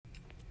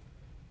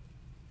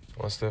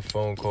Once that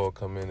phone call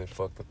come in and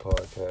fuck the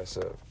podcast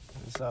up.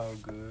 It's all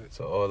good.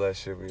 So all that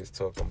shit we was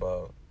talking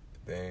about,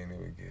 they ain't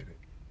even get it.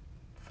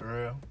 For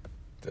real?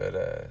 Dead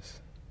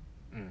ass.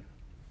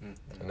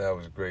 And that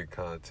was great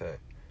content.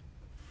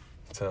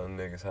 Telling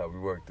niggas how we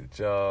worked the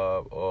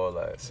job, all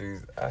that. See,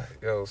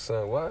 yo,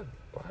 son, why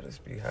this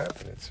be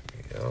happening to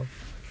me, yo?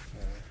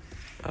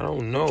 I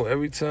don't know.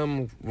 Every time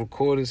I'm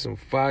recording some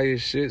fire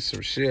shit, some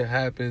shit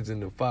happens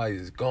and the fire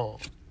is gone.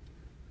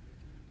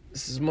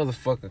 This is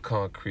motherfucking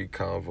Concrete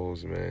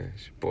Convos, man.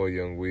 It's your boy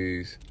Young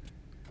Weez.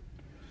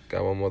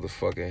 Got my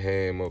motherfucking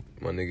ham up,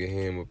 my nigga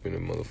ham up in the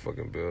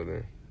motherfucking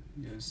building.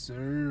 Yes,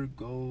 sir.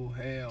 Go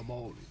ham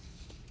on it.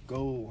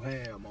 Go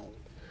ham on it.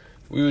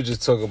 We were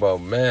just talking about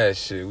mad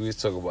shit. We was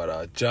talking about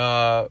our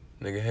job.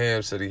 Nigga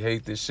Ham said he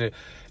hate this shit.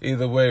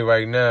 Either way,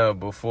 right now,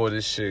 before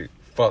this shit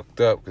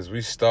fucked up, because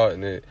we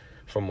starting it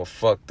from a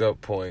fucked up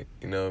point,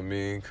 you know what I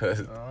mean? Because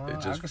it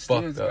just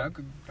fucked up. I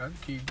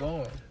could keep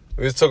going.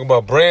 We was talking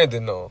about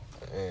branding, though.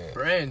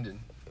 Brandon.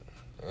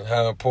 And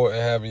how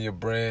important having your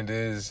brand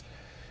is.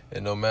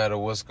 And no matter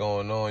what's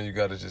going on, you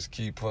got to just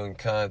keep putting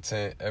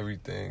content,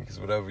 everything. Because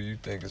whatever you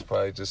think is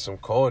probably just some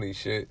corny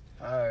shit.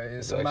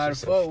 It's somebody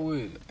fuck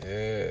with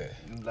it.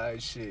 Yeah.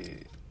 Like,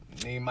 shit.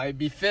 Nigga might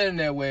be feeling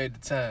that way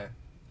at the time.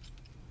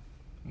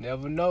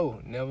 Never know.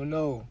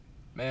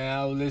 Man,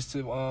 I was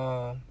listening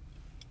to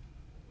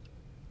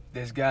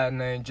this guy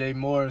named Jay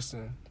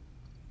Morrison.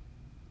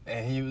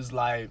 And he was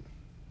like,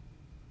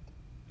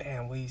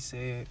 damn, what he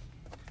said.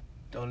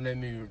 Don't let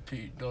me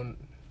repeat.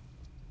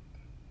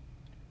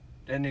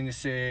 That nigga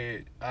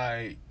said,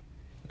 alright,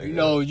 you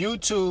know,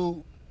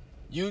 YouTube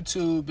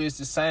is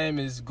the same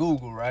as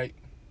Google, right?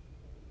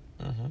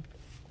 Mm-hmm.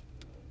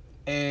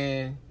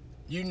 And,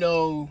 you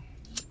know,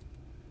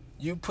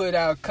 you put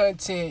out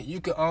content,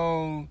 you can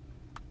own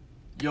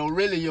your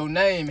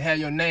name, have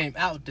your name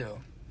out there.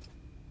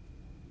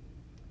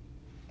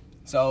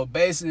 So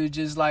basically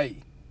just like,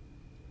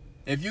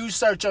 if you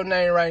search your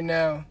name right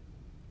now,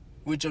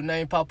 would your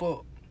name pop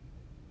up?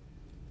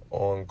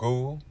 On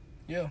Google?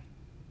 Yeah.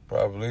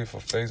 Probably for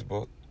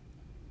Facebook.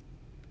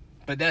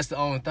 But that's the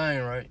only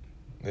thing, right?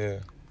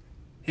 Yeah.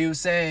 He was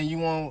saying you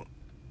want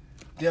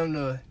them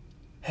to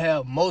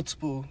have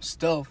multiple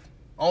stuff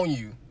on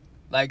you.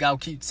 Like I'll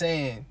keep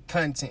saying,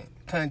 content,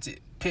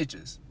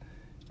 pictures.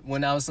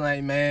 When I was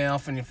like, man, I'm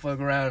finna fuck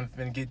around and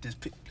I'm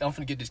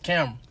finna get this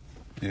camera.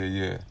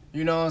 Yeah.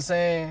 You know what I'm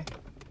saying?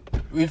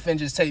 We finna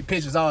just take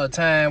pictures all the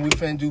time. We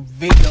finna do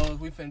videos.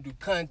 We finna do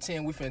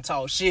content. We finna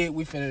talk shit.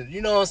 We finna,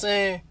 you know what I'm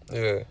saying?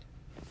 Yeah.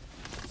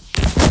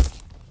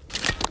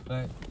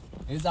 But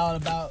it's all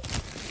about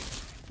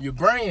your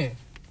brand.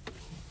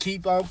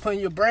 Keep on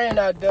putting your brand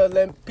out there,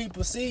 letting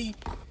people see,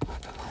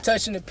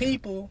 touching the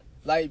people.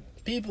 Like,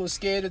 people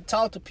scared to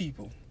talk to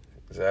people.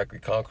 Exactly.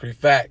 Concrete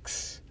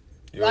facts.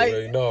 You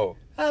already know.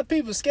 How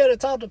people scared to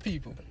talk to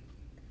people?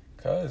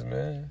 Cause,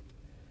 man,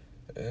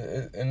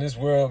 in this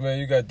world, man,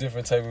 you got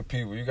different type of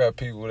people. You got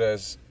people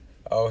that's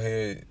out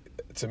here.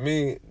 To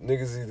me,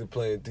 niggas either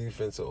playing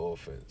defense or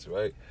offense,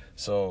 right?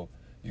 So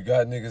you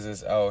got niggas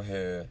that's out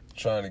here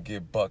trying to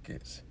get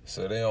buckets,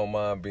 so they don't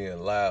mind being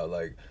loud,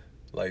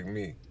 like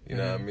me. You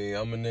know what I mean?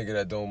 I'm a nigga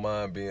that don't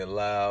mind being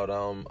loud.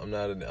 I'm a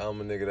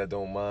nigga that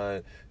don't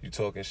mind you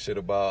talking shit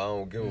about. I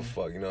don't give a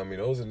fuck. You know what I mean?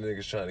 Those are the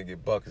niggas trying to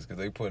get buckets because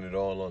they putting it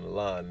all on the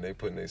line and they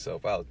putting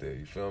themselves out there.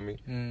 You feel me?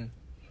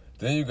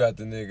 Then you got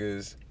the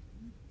niggas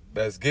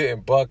that's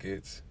getting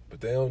buckets,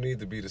 but they don't need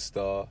to be the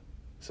star.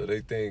 So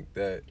they think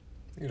that,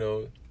 you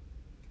know,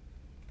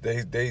 they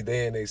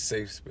in a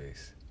safe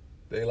space.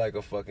 They like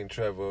a fucking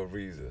Trevor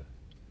Ariza.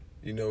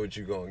 You know what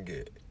you gonna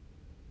get.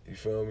 You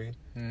feel me?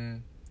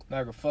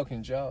 Like a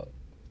fucking job.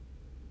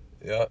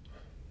 Yep.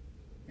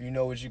 You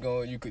know what you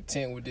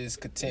content with this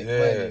content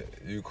money. money.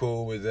 You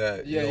cool with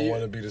that. Yeah, you don't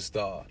want to be the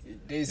star.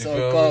 They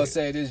so-called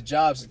say this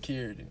job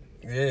security.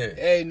 Yeah.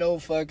 Ain't no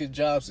fucking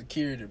job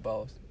security,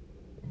 boss.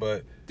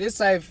 But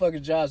this ain't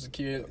fucking job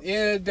security.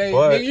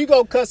 Nigga, you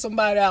go cut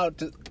somebody out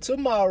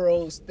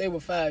tomorrow, they will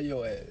fire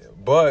your ass.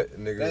 But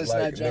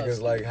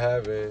niggas like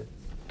having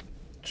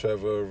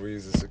Trevor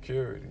Ariza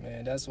security.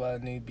 Man, that's why I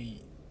need to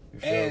be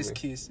ass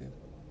kissing.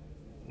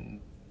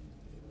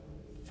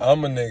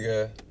 I'm a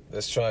nigga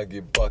that's trying to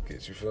get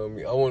buckets, you feel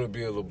me? I want to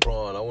be a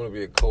LeBron. I want to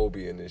be a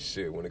Kobe in this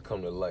shit when it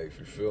come to life,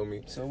 you feel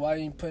me? So why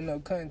you ain't putting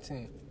up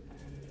content?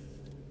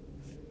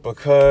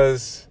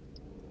 Because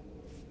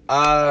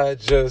I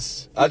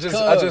just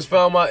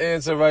found my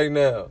answer right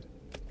now.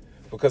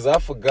 Because I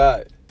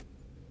forgot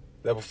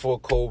that before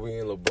Kobe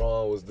and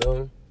LeBron was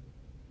them,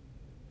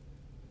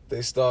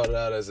 they started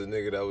out as a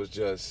nigga that was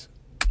just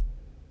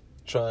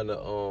trying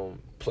to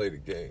play the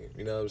game.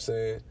 You know what I'm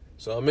saying?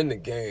 So I'm in the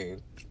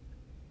game.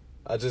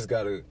 I just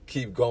gotta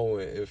keep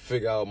going and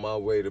figure out my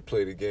way to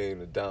play the game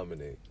to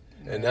dominate.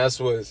 Yeah. And that's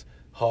what's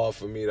hard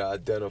for me to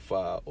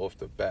identify off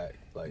the bat.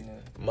 Like,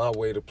 my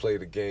way to play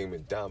the game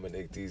and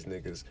dominate these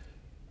niggas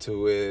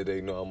to where they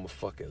know I'm a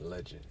fucking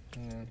legend.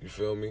 You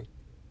feel me?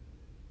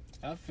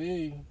 I feel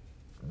you.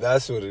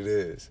 That's what it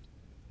is.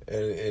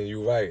 And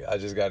you're right. I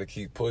just got to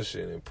keep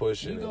pushing and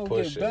pushing You and gonna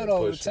pushing get better and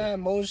over pushing.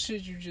 time. Most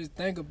shit you just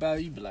think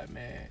about, you be like,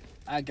 man,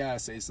 I gotta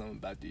say something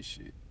about this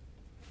shit.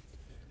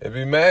 It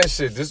be mad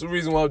shit. This is the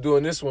reason why I'm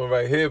doing this one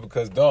right here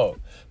because, dog,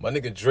 my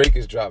nigga Drake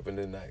is dropping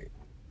tonight.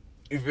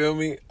 You feel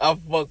me? I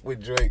fuck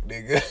with Drake,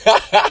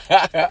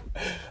 nigga.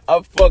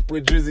 I fuck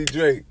with Drizzy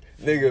Drake.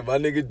 Nigga, my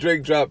nigga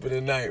Drake dropping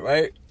tonight,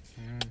 right?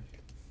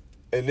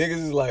 And niggas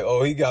is like,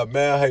 oh, he got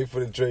mad hype for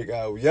the Drake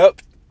album.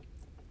 Yup.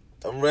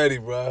 I'm ready,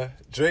 bruh.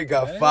 Drake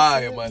got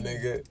fire, my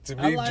nigga. To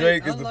me,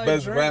 Drake is the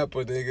best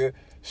rapper, nigga.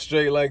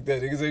 Straight like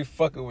that. Niggas ain't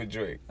fucking with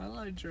Drake. I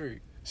like Drake.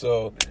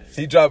 So,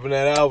 he dropping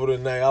that album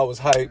tonight. I was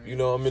hyped. You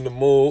know, I'm in the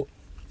mood.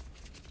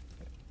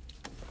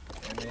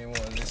 And they want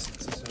to listen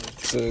to some.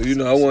 So, you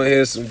know, I want to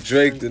hear some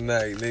Drake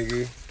tonight, nigga.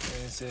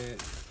 And said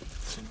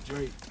some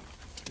Drake.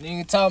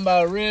 Nigga talking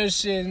about real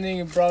shit,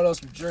 nigga brought us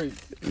some Drake.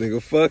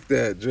 Nigga, fuck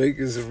that. Drake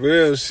is some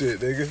real shit,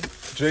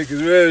 nigga. Drake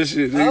is real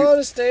shit, nigga. I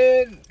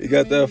understand. He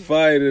got that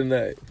fire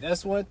tonight.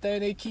 That's one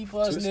thing they keep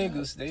us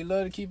niggas. They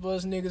love to keep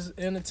us niggas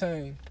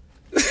entertained.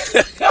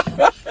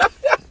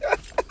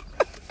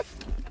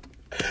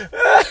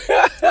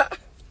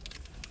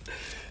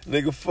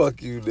 Nigga,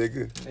 fuck you,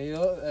 nigga.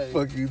 Hey,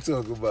 Fuck you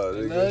talking about,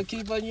 they nigga. love to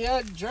keep us.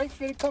 Yeah, Drake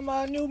finna come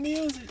out with new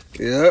music.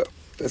 Yep,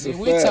 that's a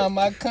We fact. talking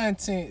about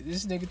content.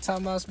 This nigga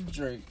talking about some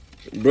Drake.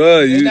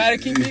 Bruh, They gotta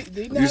keep it.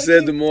 They you gotta said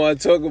keep the more I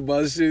talk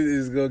about shit,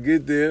 it's gonna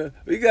get there.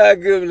 We gotta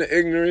give them the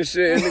ignorant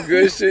shit and the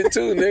good shit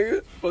too,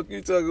 nigga. Fuck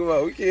you talking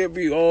about? We can't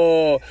be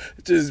all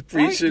just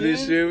preaching and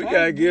shit. We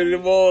gotta give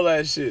them all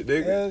that shit,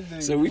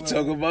 nigga. So we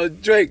talking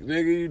about Drake,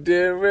 nigga. You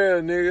damn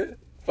real, nigga.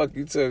 Fuck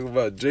you talking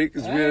about? Drake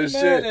is I real ain't mad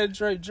shit. at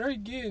Drake.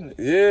 Drake getting it.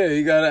 Yeah,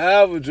 he got an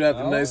album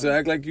dropping Oh. tonight, so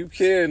act like you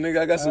care,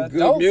 nigga. I got some I good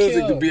don't music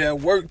care. to be at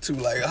work to,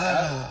 like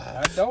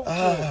I don't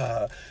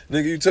care.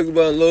 Nigga, you talking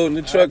about loading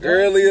the truck don't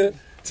earlier?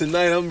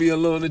 Tonight I'm be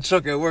unloading the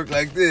truck at work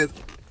like this.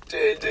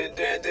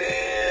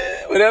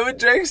 Whatever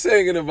Drake's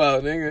singing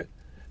about, nigga.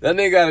 That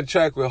nigga got a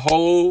track with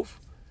Hove.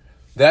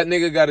 That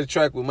nigga got a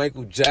track with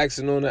Michael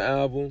Jackson on the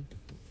album.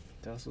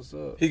 That's what's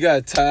up. He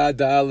got Ty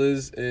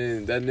Dollars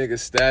and that nigga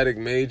Static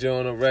Major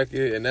on a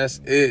record, and that's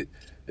it.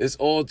 It's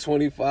all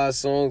 25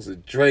 songs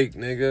of Drake,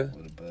 nigga.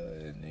 What about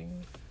it,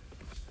 nigga?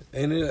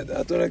 Ain't it?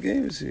 I thought I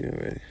gave it to you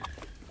already.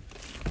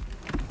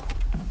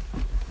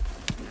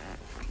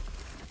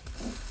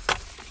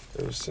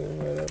 It was sitting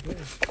right up here.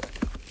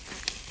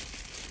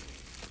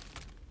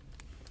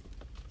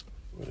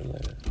 Where the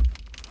light at?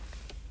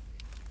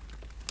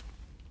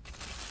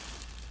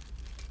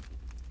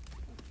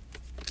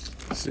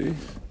 See?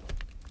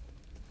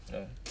 Yeah.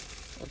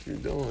 What you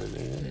doing,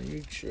 nigga?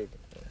 You tripping.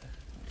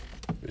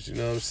 But you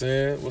know what I'm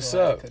saying? What's Go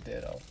ahead, up? Cut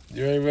that off.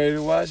 You ain't ready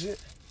to watch it?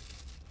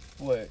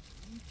 What?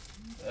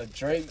 A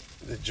Drake?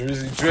 The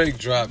Drizzy Drake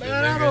dropping,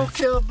 Man, I nigga. don't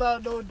care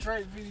about no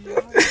Drake video.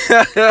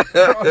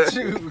 Don't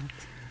you?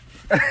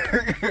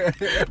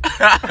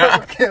 I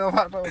don't care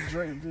about no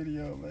Drake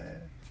video,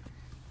 man.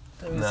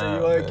 Nah, So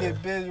you wanna man.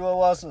 get busy? You wanna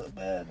watch some?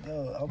 Man,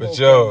 no. I'm But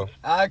okay. yo.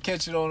 I'll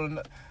catch it on.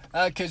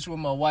 I'll catch it when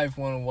my wife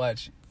wanna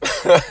watch it.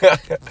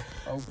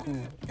 I'm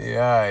cool.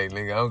 Yeah, alright,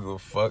 nigga. I don't give a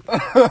fuck.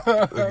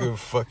 I don't give a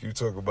fuck you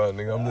talk about,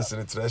 nigga. I'm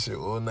listening to that shit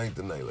all night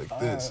tonight like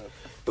this.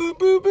 Boop,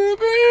 boop, boop,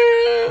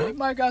 boop. He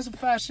might got some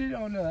fire shit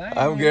on there. I ain't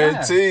I'm gonna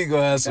guaranteed you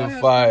gonna have Gotta some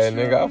have fire, some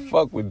shit nigga. on I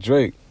fuck with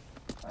Drake.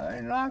 lie. I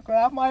ain't like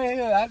I might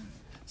hear.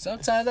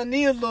 Sometimes I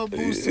need a little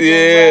boost. to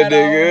Yeah, go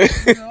right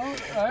nigga. on, you know?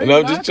 I And ain't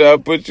I'm just trying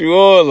to put you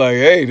on, like,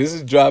 hey, this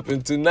is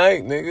dropping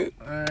tonight, nigga.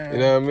 You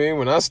know what I mean?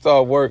 When I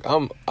start work,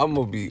 I'm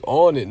gonna be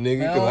on it,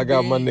 nigga, because I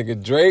got my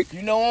nigga Drake.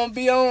 You know what I'm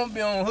be on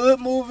hood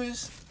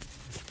movies.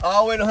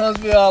 All the way to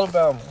Huntsville,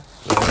 Alabama.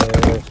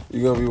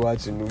 You gonna be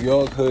watching New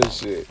York hood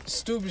shit.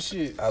 Stupid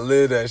shit. I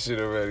live that shit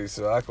already,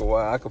 so I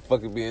could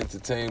fucking be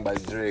entertained by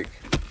Drake.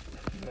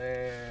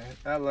 Man,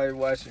 I like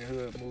watching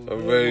hood movies. I'm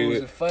Hood ready movies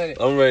to- are funny.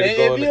 I'm ready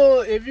to And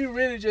go if you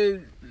really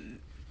just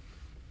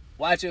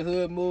watch a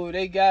hood movie,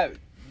 they got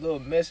little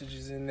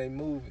messages in their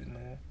movies,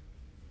 man.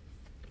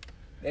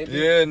 They be,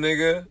 Yeah,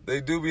 nigga,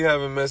 they do be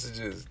having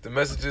messages. The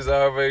messages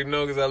I already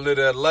know because I live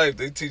that life.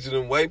 They teaching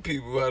them white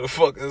people how to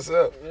fuck us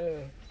up. Yeah.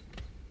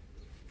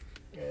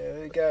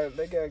 Yeah,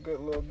 they got good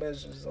little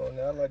messages on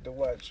there. I like to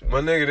watch them. My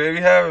nigga, they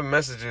be having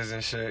messages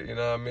and shit, you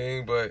know what I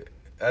mean? But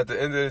at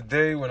the end of the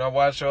day, when I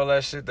watch all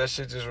that shit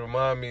just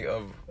remind me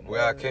of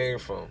where I came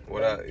from.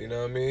 You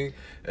know what I mean?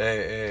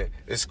 And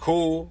it's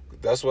cool.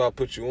 That's why I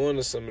put you on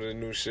to some of the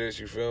new shit,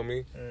 you feel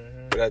me?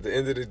 Mm-hmm. But at the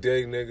end of the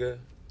day, nigga,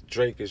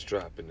 Drake is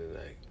dropping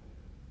tonight.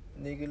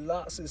 Nigga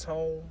Locks is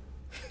home.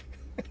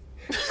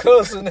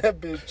 Cuz on that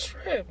bitch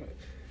trapping.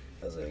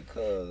 I said,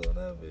 cuz on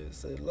that bitch.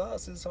 Say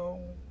Locks is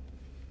home.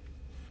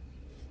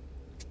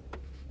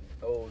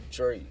 Oh,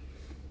 Drake.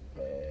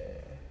 Man.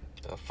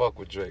 I fuck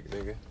with Drake,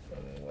 nigga.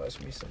 I'm gonna watch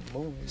me some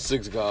movies.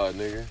 6 God,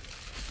 nigga.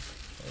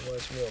 I'm gonna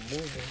watch me a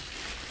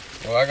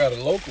movie. Well, I got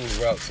a local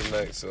route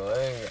tonight, so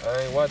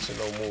I ain't watching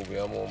no movie.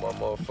 I'm on my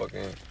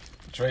motherfucking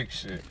Drake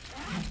shit.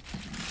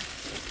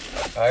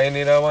 I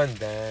need that one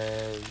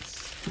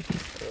dance. You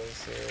know what I'm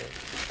saying?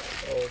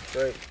 Oh,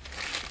 Drake.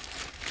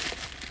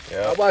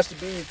 Yeah. I watched the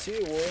BET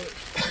Awards.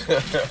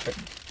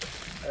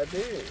 I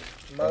did.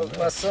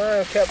 My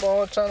son kept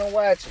on trying to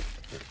watch it.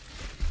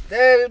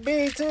 Dad,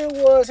 BET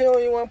Awards, he don't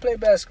even want to play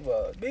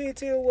basketball.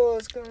 BET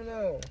Awards coming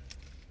on.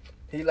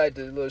 He like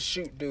the little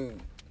shoot dude.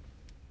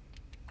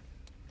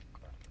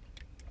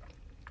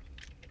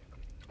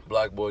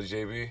 Black Boy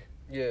JB.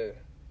 Yeah.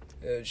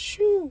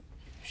 Shoot.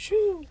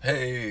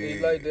 Hey. He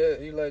like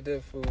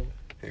that fool.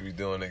 He be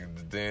doing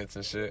the dance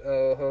and shit.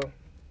 Uh-huh.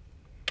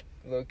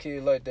 Little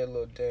kid like that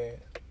little dance.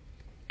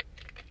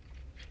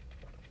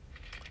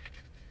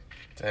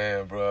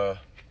 Damn, bruh.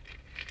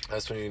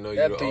 That's when you know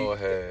That you the old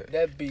head.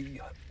 That be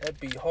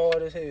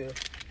hard as hell. Yeah,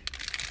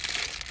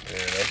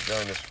 that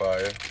joint is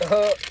fire.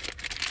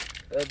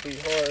 That be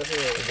hard as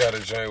hell. We got a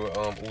joint with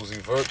Uzi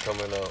Vert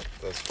coming out.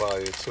 That's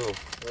fire too.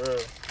 Real.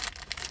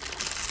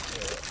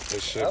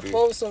 It should be.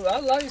 I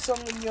like some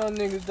of them young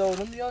niggas though.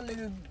 Them young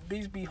niggas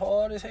beats be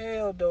hard as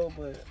hell though,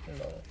 but you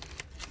know.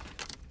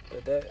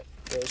 But that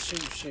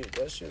shoot shit,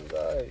 that shit was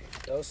alright.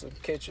 That was some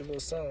catchy little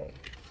song.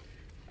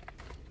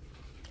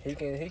 He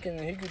could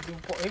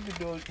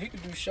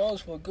do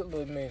shows for a good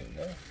little minute,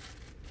 man.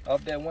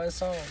 Off that one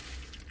song.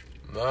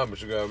 Nah,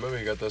 but you gotta remember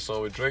he got that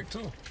song with Drake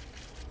too.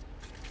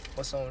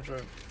 What song with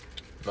Drake?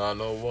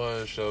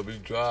 901 Shelby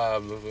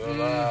Drive, look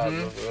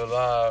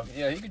alive.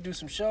 Yeah, he could do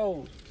some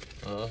shows.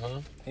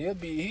 Uh-huh. He'll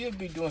be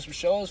doing some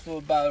shows for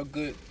about a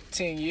good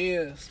 10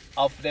 years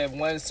off of that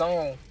one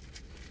song.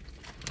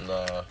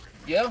 Nah.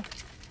 Yeah.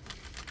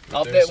 You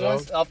Off think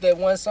that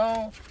one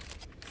song.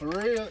 For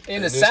real.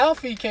 In the this-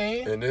 South he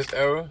can. In this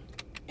era?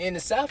 In the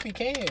South he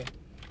can.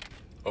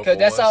 Or Cause for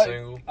that's one all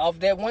single? off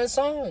that one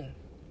song.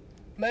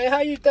 Man,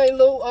 how you think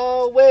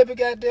Lil Webby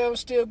goddamn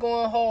still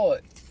going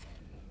hard?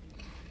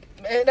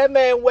 Man, that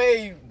man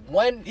weighed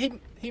one.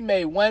 He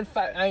made 1.5.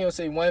 I ain't gonna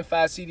say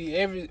 1.5 CD.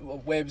 Every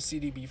Webby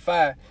CD be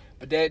 5.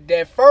 But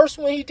that first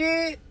one he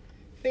did, I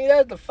think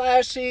that's the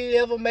 5 shit he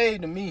ever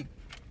made to me.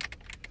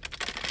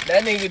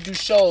 That nigga do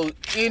shows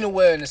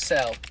anywhere in the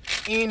South,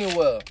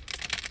 anywhere.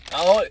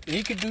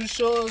 He could do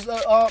shows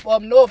up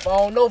north. I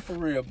don't know for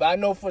real, but I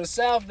know for the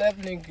South that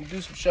nigga can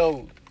do some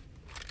shows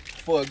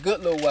for a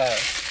good little while.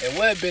 And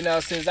what been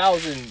out since I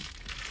was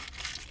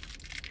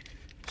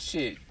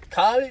in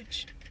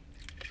college.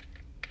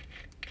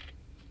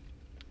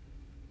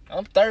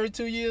 I'm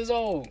 32 years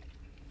old.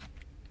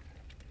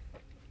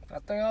 I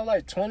think I'm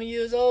like 20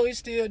 years old. He's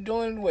still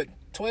doing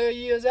 12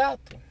 years out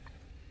there.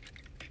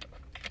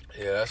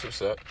 Yeah, that's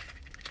what's up.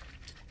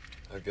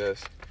 I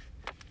guess.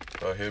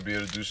 Oh, he'll be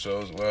able to do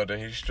shows. Well, then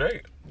he's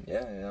straight.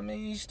 Yeah, I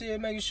mean, he's still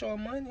making show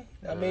money.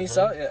 I mean,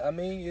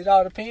 it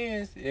all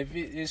depends. If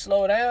it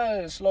slow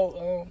down,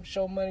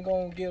 show money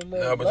gonna get a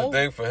little Nah, but low. the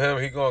thing for him,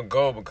 he gonna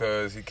go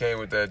because he came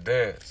with that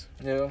dance.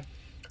 Yeah,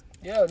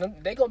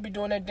 they gonna be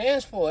doing that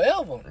dance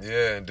forever.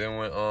 Yeah, and then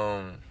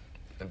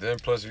and then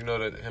plus you know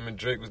that him and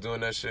Drake was doing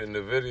that shit in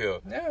the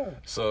video. Yeah,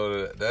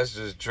 So that's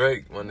just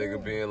Drake, my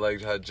nigga, being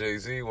like how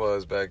Jay-Z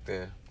was back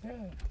then. yeah.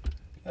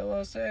 That's what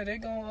I said. They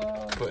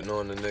gonna Putting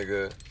on the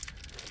nigga,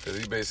 cause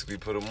he basically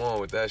put him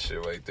on with that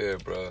shit right there,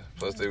 bro.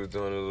 Plus they was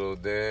doing a little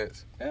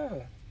dance.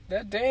 yeah.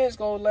 That dance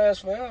gonna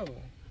last forever.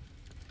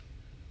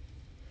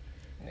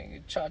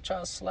 Nigga,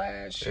 cha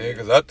slide shit. Yeah,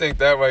 cause I think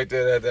that right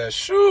there, that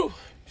shoot,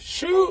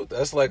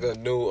 that's like a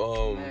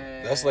new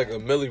that's like a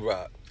Millie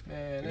Rock.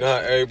 Man, You know how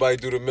everybody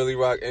do the Millie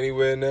Rock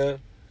anywhere now?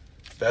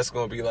 That's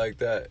gonna be like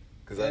that.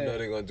 Cause I know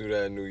they're gonna do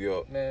that in New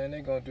York. Man,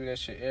 they gonna do that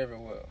shit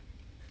everywhere.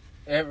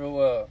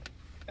 Everywhere.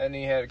 And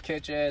he had a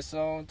catch ass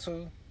song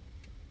too.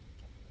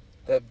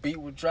 That beat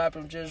would drop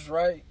him just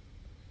right.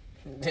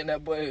 And then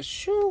that boy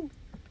shoot.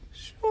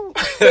 For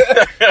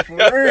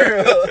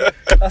real.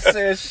 I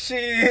said,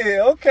 shit,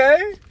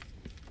 okay.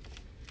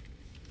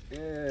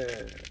 Yeah.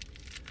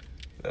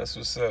 That's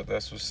what's up,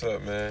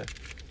 man.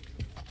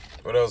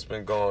 What else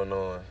been going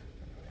on?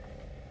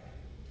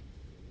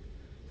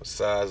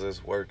 Besides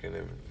us working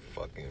and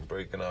fucking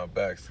breaking our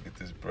backs to get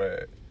this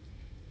bread.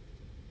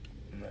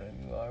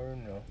 Man, you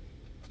already know.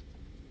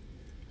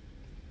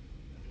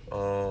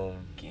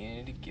 Getting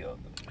it together.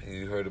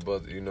 You heard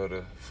about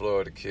the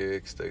Florida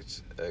kid,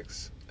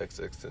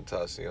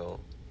 XXXTentacion.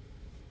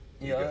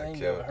 Yeah, I ain't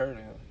never heard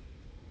of him.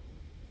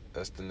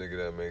 That's the nigga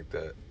that make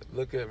that.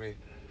 Look at me,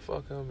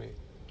 fuck on me.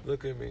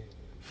 Look at me,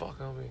 fuck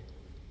on me.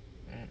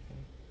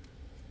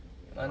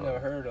 I never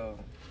heard of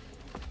him.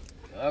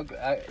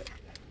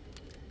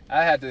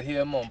 I had to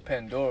hear him on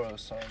Pandora or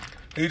something.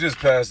 He just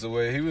passed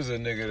away. He was a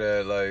nigga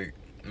that like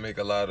make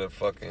a lot of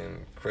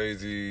fucking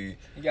crazy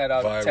He got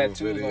all the viral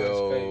tattoos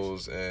videos, on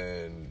his face.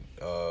 and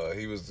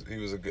he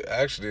was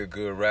actually a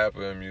good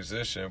rapper and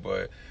musician,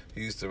 but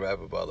he used to rap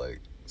about like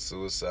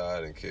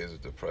suicide and kids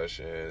with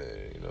depression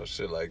and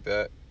shit like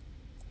that.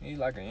 He's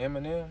like an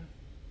Eminem.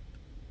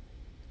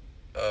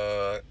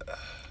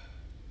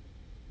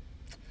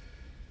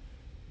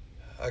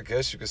 I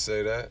guess you could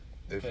say that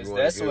if you want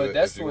That's to what-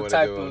 that's give what him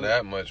type of-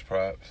 that much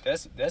props.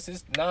 That's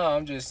his. Nah,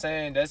 I'm just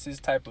saying that's his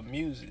type of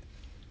music.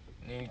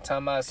 And you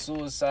talking about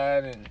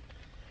suicide and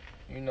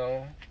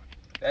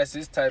that's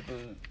his type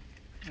of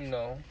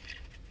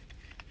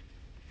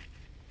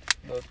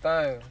Little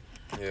thing.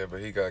 Yeah,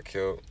 but he got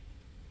killed.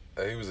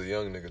 He was a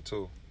young nigga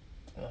too.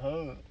 I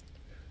heard.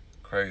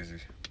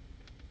 Crazy.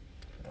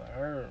 I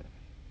heard.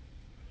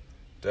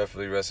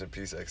 Definitely rest in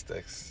peace,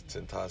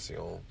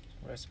 XXXTentacion.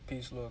 Rest in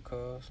peace, little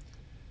cuz.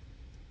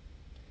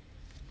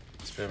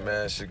 It's been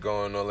mad shit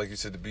going on. Like you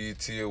said, the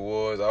BET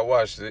Awards. I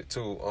watched it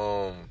too.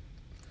 What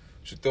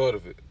you thought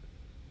of it?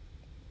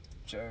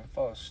 Jamie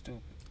Foxx,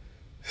 stupid.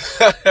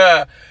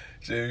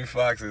 Jamie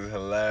Foxx is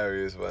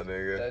hilarious, my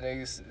nigga.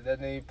 That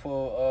nigga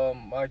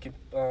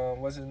pulled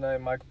what's his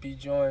name? Michael B.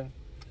 Jordan.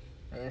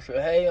 And he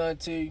said, "Hey,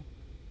 auntie."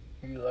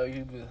 He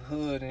was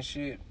hood and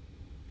shit.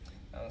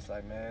 I was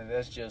like, man,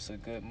 that's just a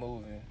good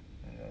movie,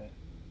 you know.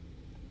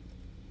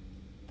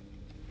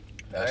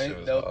 That shit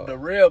was hard. The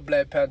real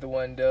Black Panther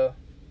wasn't there.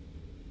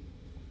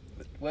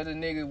 What the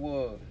nigga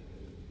was?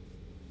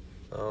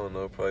 I don't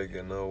know, probably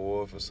getting an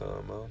award for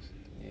something else.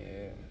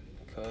 Yeah,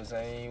 cause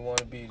I ain't want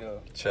to be there.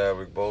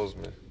 Chadwick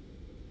Boseman.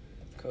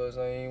 Cause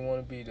I ain't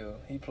want to be there.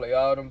 He play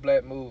all them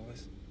black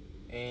movies.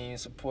 He ain't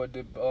support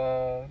the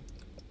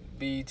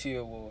BET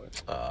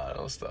Awards.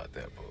 Don't start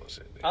that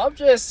bullshit, nigga. I'm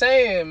just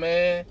saying,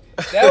 man.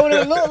 That what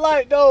it looked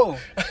like, though.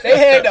 They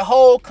had the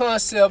whole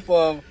concept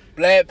of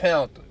Black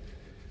Panther.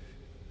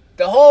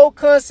 The whole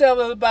concept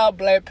was about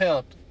Black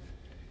Panther.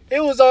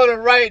 It was on the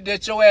right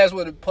that your ass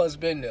would have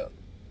been there.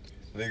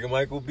 Nigga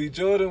Michael B.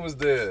 Jordan was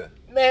there.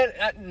 Man,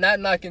 not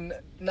knocking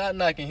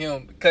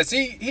him, cause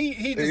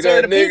he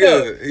deserved to be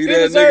there. He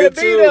deserved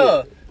to be too.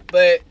 there.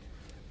 But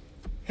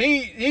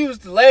he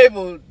was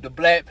labeled the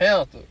Black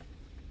Panther.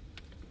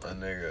 My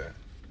nigga,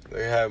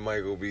 they had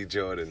Michael B.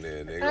 Jordan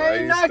there, nigga. I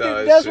ain't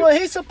knocking. That's what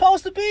he's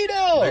supposed to be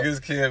there.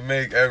 Niggas can't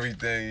make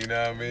everything, you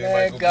know what I mean?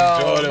 Man, Michael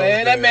B. Jordan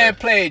man. That man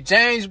played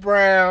James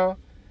Brown.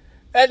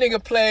 That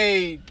nigga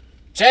played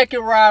Jackie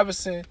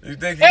Robinson. You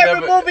think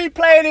every movie he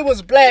played, it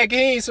was black.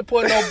 He ain't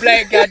support no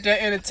black goddamn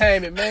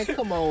entertainment, man.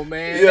 Come on,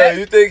 man. Yeah,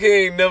 you think he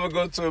ain't never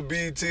go to a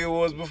BET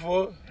Awards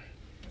before?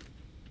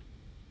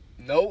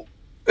 Nope.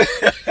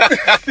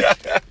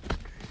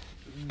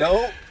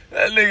 Nope.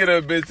 That nigga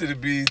done been to the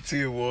BET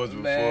Awards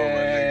before,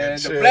 man, my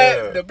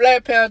nigga. The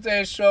Black Panther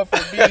ain't short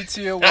for BET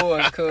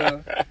Awards,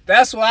 cuz.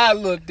 That's why I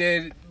looked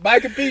at it.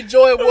 Michael B.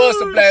 Jordan was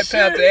the Black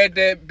Panther at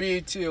that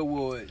BET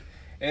Award.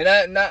 And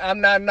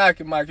I'm not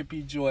knocking Michael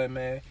B. Jordan,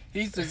 man.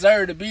 He's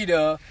deserved to be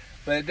there.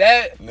 But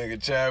that...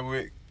 Nigga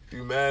Chadwick,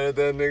 you mad at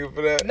that nigga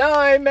for that? No,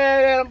 I ain't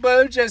mad at him,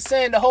 but I'm just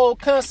saying the whole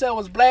concept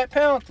was Black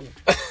Panther.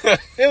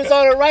 It was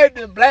on the right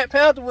that Black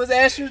Panther was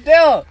actually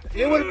there.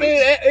 It would have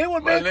been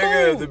cool.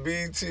 Nigga, the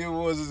BET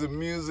Awards is a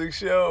music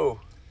show.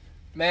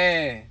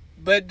 Man,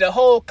 but the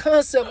whole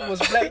concept was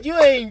black. You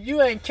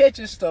ain't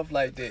catching stuff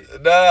like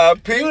that. Nah, I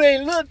peeped. You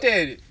ain't looked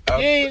at it.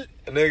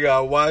 Nigga, I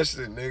watched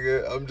it,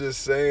 nigga. I'm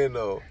just saying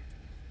though.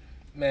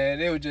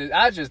 Man,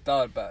 I just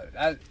thought about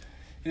it.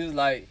 It was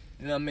like,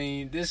 you know what I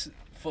mean?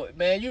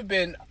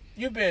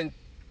 You've been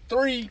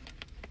 3,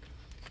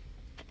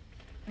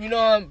 you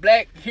know,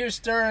 Black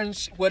History,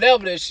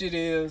 whatever that shit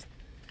is.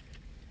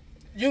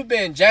 You've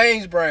been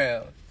James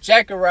Brown,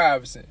 Jackie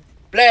Robinson,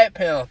 Black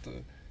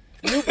Panther.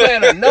 You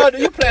playing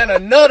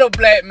another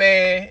black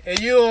man, and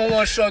you don't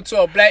want to show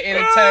to a black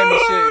entertainment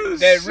shit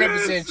that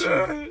represents you.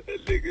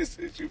 That nigga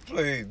said you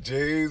played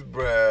James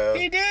Brown.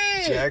 He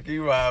did. Jackie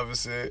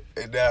Robinson,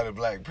 and now the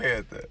Black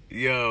Panther.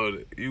 Yo,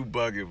 you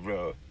bugging,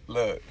 bro.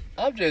 Look.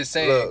 I'm just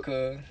saying,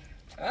 cuz.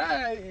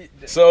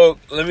 So,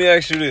 let me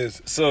ask you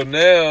this. So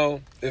now,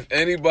 if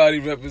anybody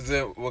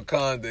represent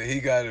Wakanda,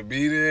 he got to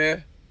be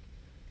there?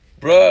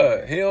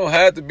 Bruh, he don't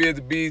have to be at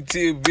the BET.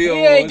 He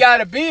ain't got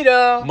to be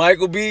there.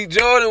 Michael B.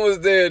 Jordan was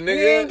there, nigga.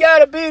 He ain't got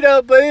to be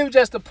there, but it was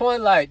just a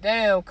point like,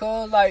 damn,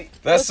 cuz, like.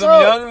 That's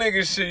some young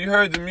nigga shit. You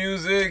heard the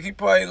music. He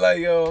probably like,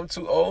 yo, I'm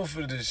too old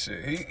for this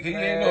shit. He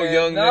ain't no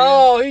young nigga.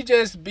 No, he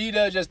just be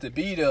there just to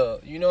be there.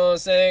 You know what I'm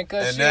saying?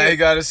 And now he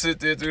got to sit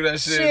there through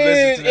that shit and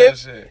listen to that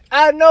shit.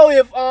 I know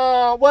if,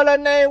 what her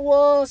name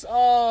was,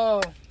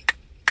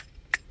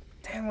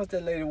 damn, what's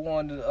that lady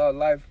won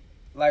the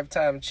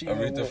Lifetime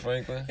Achievement Aretha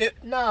Franklin?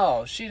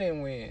 No, she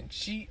didn't win.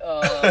 She,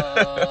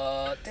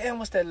 damn,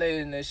 what's that lady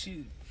in there?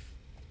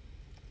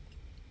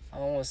 I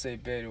don't want to say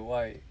Betty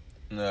White.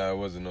 Nah, it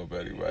wasn't no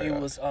Betty White. It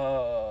was,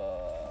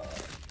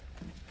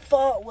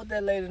 fuck, what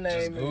that lady name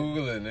is? Just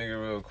Google it,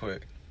 nigga, real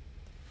quick.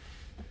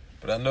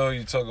 But I know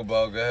you talk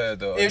about, go ahead,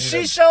 though. If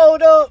she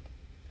showed up,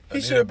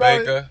 he should Anita have brought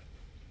Baker.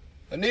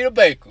 Anita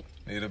Baker.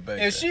 Anita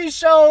Baker. If she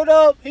showed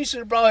up, he should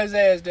have brought his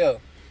ass there.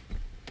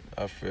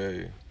 I feel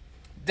you.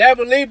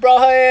 Deborah Lee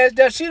brought her ass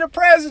there. She the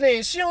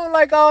president. She don't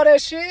like all that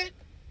shit.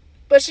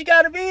 But she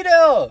gotta be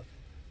there.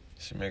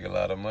 She make a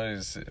lot of money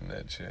to sit in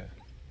that chair.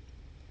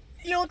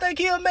 You don't think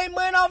he'll make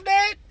money off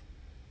that?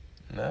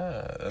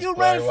 Nah, that's You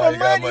probably run why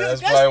for money.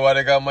 that's probably why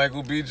they got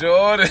Michael B.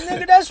 Jordan.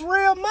 Nigga, that's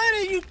real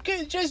money. You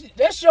can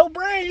that's your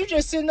brain. You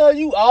just sitting there,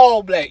 you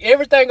all black.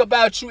 Everything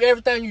about you,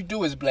 everything you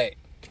do is black.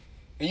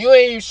 And you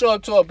ain't even show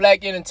up to a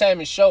black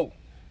entertainment show.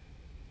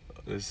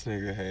 This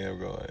nigga Ham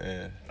going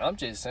in. I'm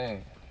just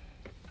saying.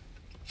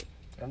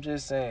 I'm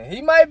just saying.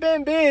 He might have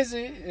been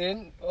busy,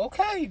 and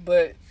okay,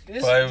 but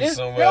Probably was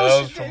somewhere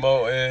else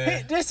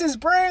promoting. This is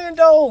brand,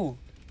 though.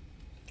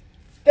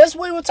 That's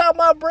what we were talking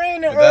about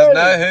branding But that's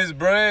earlier. not his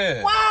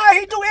brand. Why?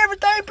 He do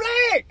everything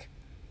black.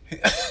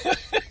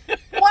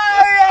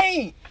 Why it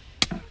ain't?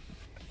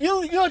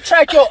 You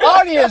attract your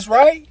audience,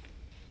 right?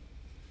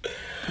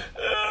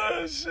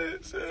 Oh,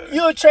 shit.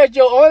 You attract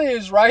your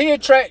audience, right? He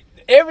attract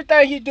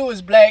everything he do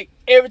is black.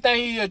 Everything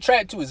he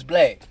attract to is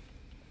black.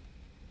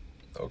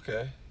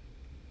 Okay.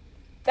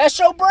 That's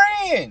your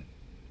brand.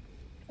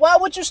 Why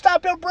would you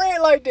stop your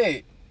brand like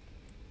that?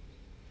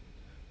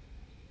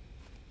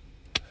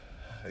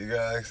 You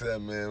gotta ask that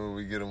man when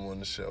we get him on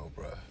the show,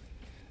 bro.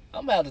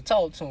 I'm about to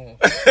talk to him.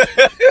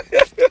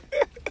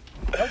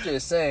 I'm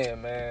just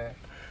saying, man.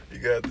 You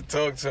got to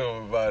talk to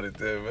him about it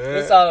there, man.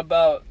 It's all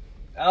about,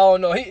 I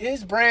don't know,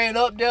 his brand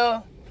up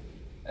there,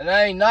 and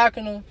I ain't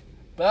knocking him,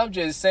 but I'm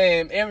just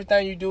saying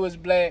everything you do is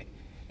black,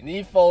 and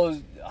these folks,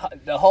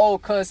 the whole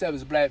concept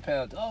is Black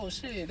Panther. Oh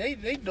shit, they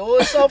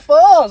doing something for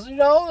us, you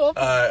know? All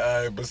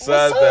right.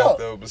 Besides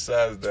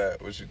that,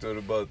 what you thought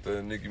about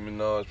the Nicki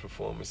Minaj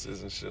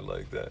performances and shit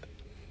like that?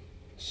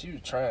 She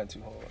was trying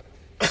too hard.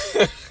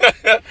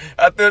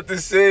 I thought the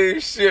same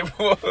shit,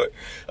 boy.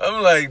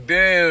 I'm like,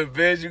 damn,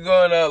 bitch, you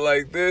going out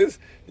like this?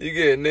 You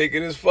get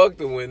naked as fuck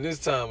to win this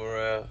time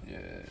around. Yeah.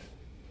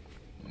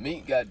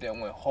 Meek goddamn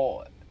went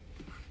hard.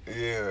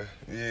 Yeah.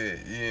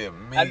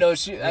 Meek, I know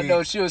she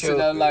was sitting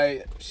there killed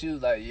like, she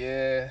was like,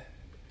 yeah,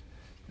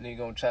 nigga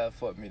gonna try to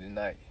fuck me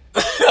tonight.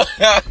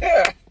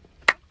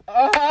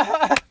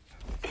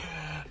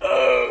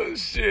 Oh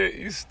shit,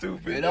 you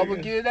stupid. And I'm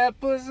gonna get that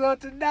pussy up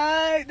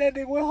tonight. That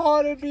nigga went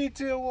hard on me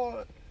till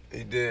one.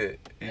 He did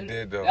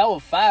though. That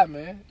was fire,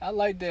 man. I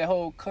like that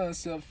whole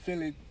concept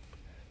feeling.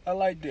 I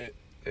like that.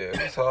 Yeah,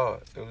 it was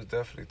hard. It was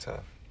definitely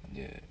tough.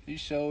 Yeah, he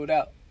showed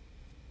out.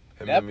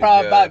 Him That and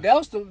probably Miguel. that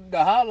was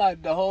the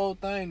highlight, the whole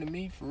thing to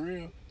me for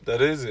real.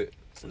 That is it.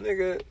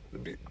 Nigga,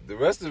 the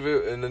rest of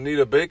it, and the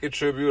Anita Baker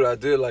tribute, I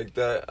did like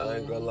that. I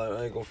ain't gonna lie,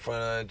 I ain't gonna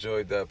front, I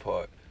enjoyed that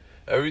part.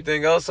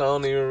 Everything else, I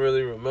don't even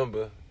really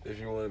remember, if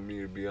you want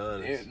me to be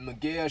honest.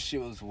 Miguel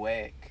shit was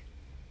whack.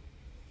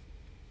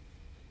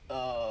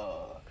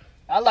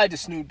 I like the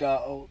Snoop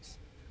Dogg oats.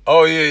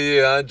 Oh,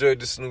 yeah, I enjoyed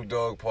the Snoop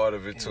Dogg part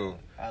of it, too.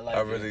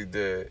 I really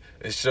did.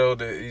 It showed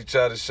that he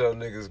tried to show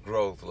niggas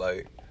growth,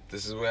 like,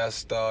 this is where I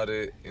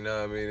started, you know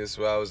what I mean? This is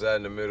where I was at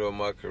in the middle of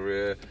my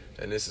career,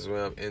 and this is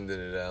where I'm ending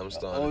it at. I'm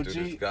starting to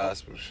do this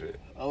gospel shit.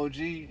 OG,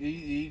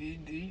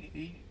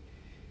 he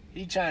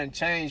trying to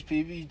change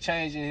people. He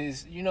changing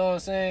his, you know what I'm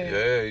saying?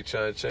 Yeah, he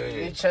trying to change.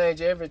 He change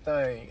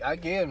everything. I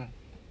get him,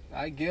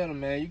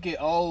 man. You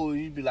get old,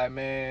 you be like,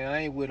 man, I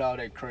ain't with all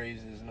that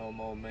craziness no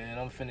more, man.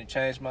 I'm finna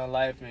change my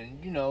life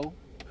and, you know.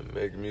 And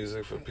make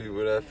music for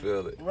people that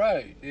feel it.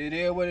 Right. It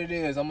is what it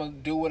is. I'm gonna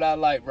do what I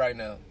like right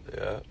now.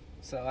 Yeah.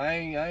 So I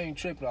ain't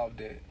tripping off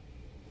that.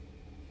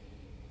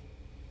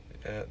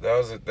 Yeah,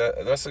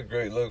 that's a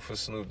great look for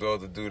Snoop Dogg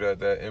to do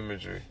that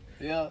imagery.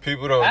 Yeah.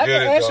 People don't get it, though.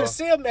 I can actually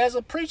see him as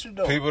a preacher,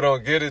 though. People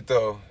don't get it,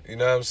 though. You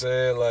know what I'm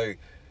saying? Like,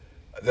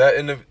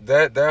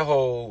 that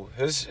whole,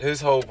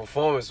 his whole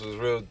performance was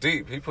real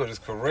deep. He put his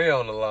career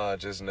on the line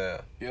just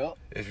now. Yep.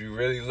 If you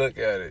really look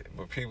at it.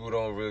 But people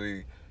don't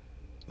really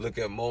look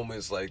at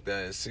moments like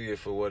that and see it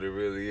for what it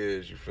really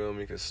is. You feel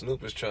me? Because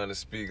Snoop is trying to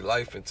speak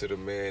life into the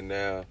man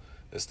now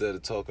instead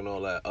of talking all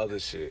that other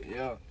shit.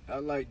 Yeah, I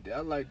like that. I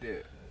like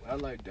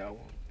that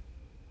one.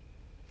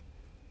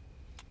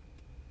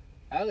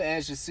 I can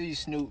actually see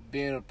Snoop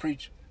being a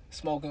preacher,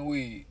 smoking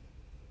weed.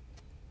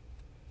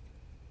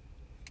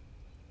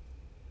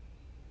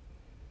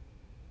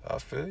 I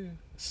feel you.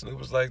 Snoop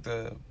was like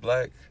the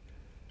black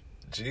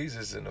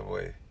Jesus in a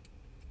way.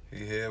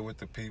 He here with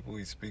the people.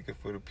 He speaking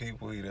for the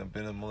people. He done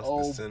been amongst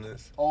the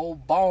sinners.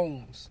 Old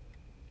Bones.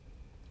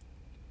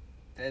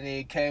 Then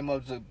he came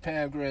up to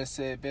Pam Grier and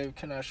said, baby,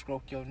 can I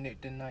stroke your neck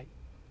tonight?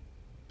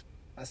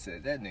 I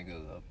said, that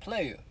nigga's a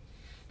player.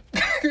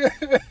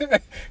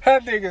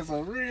 That nigga's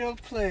a real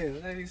player.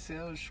 Then he said,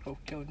 I'll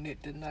stroke your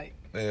neck tonight.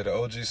 Yeah, the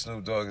OG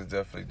Snoop Dogg is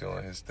definitely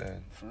doing his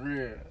thing. For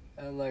real.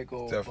 I like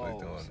old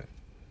Definitely Bones. doing it.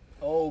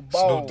 Old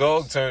Bones. Snoop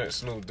Dogg turned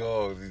Snoop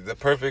Dogg. The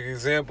perfect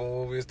example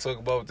when we was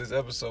talking about this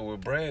episode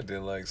with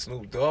Brandon. Like,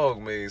 Snoop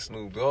Dogg made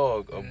Snoop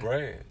Dogg a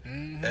brand.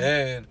 Mm-hmm.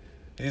 And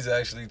he's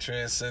actually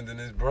transcending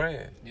his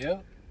brand.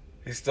 Yeah.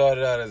 He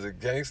started out as a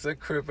gangster,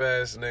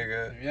 crip-ass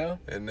nigga. Yeah.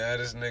 And now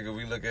this nigga,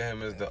 we look at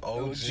him as the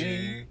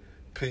OG.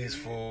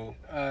 Peaceful.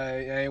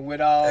 Ain't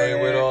with all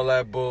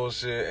that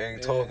bullshit.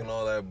 Ain't talking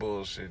all that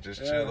bullshit.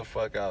 Just chill the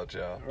fuck out,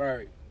 y'all.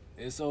 Right.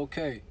 It's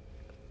okay.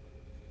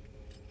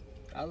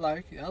 I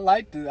like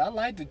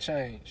the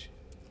change.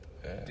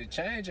 Yeah. The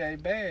change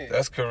ain't bad.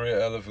 That's career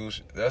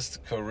elevation. That's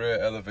career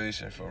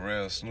elevation for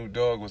real. Snoop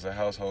Dogg was a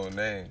household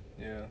name.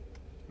 Yeah.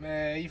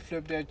 Man, he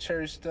flipped that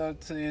church stuff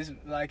to his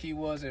like he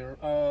was in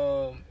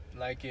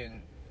like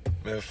in.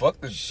 Man, fuck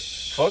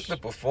the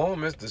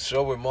performance. The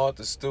show with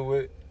Martha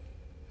Stewart.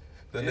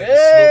 The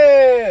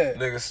Yeah.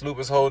 nigga Snoop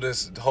is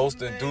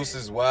hosting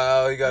Deuces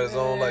Wild. He got his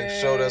own like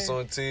show that's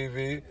on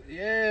TV.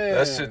 Yeah.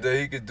 That shit that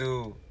he could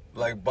do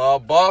like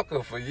Bob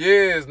Barker for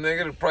years,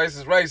 nigga. The Price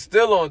is Right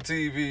still on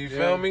TV. You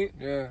feel me?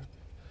 Yeah.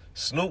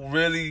 Snoop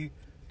really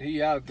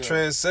He out there.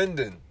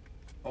 transcending.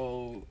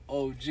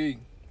 OG.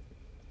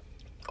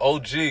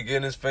 OG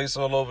getting his face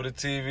all over the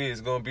TV.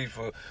 It's gonna be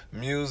for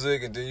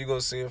music, and then you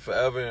gonna see him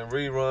forever in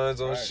reruns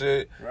on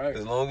shit. Right.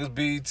 As long as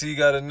BET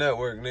got a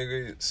network,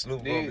 nigga,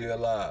 Snoop gonna be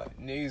alive.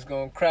 Niggas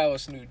gonna crowd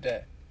Snoop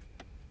that.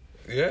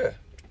 Yeah,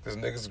 cause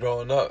niggas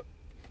growing up.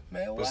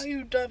 Man, why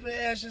you dumping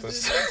ashes in but-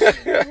 that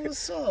shit?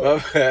 What's up?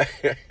 My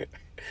bad.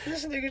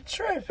 This nigga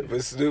tripping.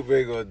 But Snoop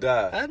ain't gonna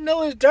die. I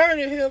know it's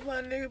dirty here,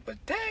 my nigga, but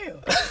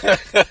damn.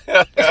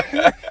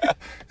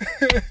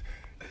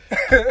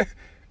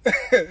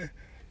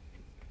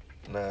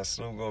 Nah,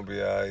 Snoop gonna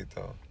be alright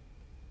though.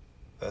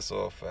 That's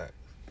all facts.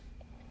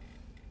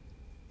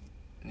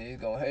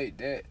 Niggas gonna hate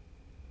that.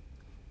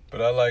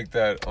 But I like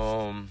that.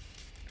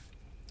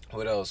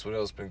 What else? What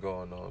else been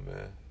going on,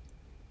 man?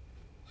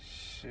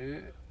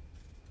 Shit.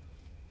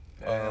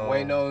 Man,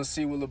 waiting on to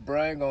see what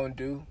LeBron gonna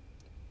do.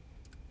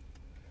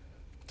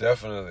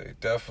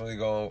 Definitely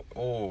going.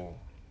 Oh,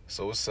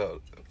 so what's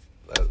up?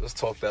 Let's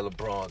talk that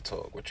LeBron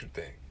talk. What you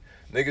think?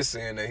 Niggas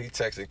saying that he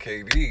texted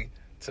KD,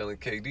 telling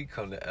KD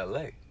come to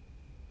LA.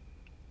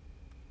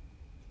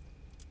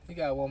 He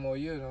got one more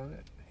year on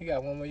it. He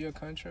got one more year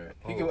contract.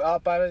 He Who? could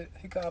opt out of.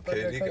 He could opt out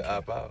of that KD can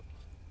contract. opt out.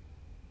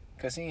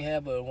 Cause he ain't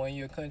have a 1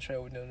 year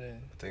contract with them.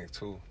 Then I think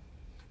 2.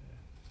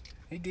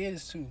 he did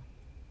his 2.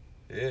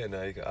 Yeah,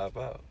 now he can opt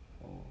out.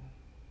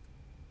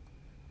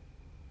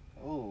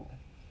 Oh.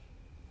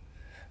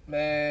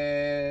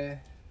 Man.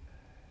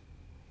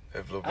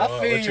 If LeBron, I feel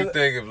what you you.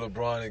 think if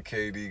LeBron and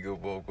KD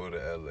both go to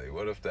LA?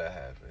 What if that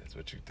happens?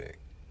 What you think?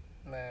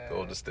 Man.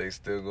 Golden State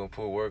still gonna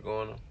put work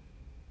on them?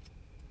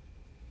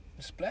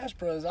 Splash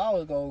Brothers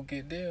always gonna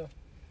get them.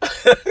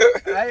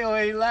 I ain't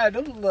gonna lie,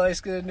 them light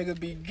skinned niggas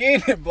be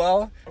getting it,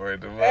 boy. Right,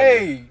 the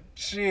Hey,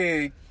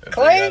 shit. if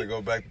Clay? they gotta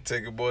go back to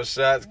taking more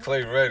shots,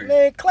 Clay ready.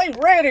 Man, Clay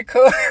ready,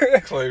 cuz.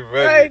 Clay I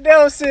ready. ain't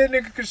never seen a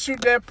nigga could shoot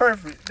that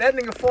perfect. That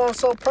nigga form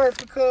so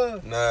perfect,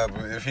 cuz. Nah,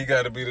 but if he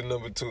gotta be the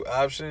number 2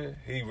 option,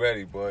 he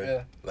ready, boy.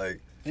 Yeah.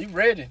 Like, He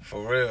ready.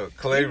 for real.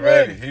 Clay He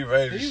ready. ready. He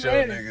ready to He show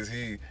ready. niggas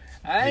he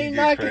I He ain't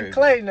get knocking crazy.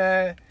 Clay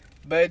now,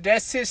 but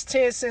that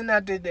 6'10" sitting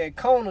out there that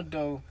corner,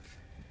 though.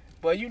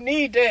 But you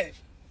need that.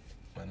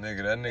 my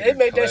nigga, that nigga They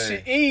make Clay. that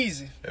shit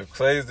easy. If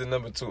Clay's the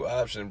number 2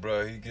 option,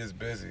 bro, he gets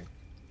busy.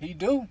 He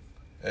do.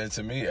 And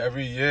to me,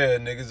 every year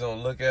niggas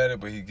don't look at it,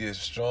 but he gets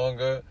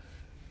stronger.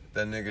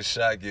 That nigga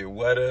shot get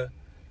wetter.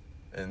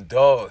 And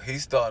dog,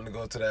 he's starting to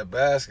go to that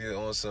basket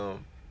on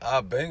some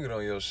I'll bang it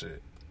on your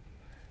shit.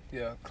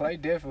 Yeah, Clay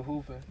definitely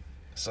hooping.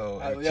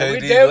 So if Yeah,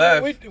 KD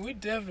left, we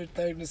definitely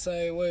think the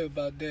same way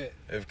about that.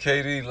 if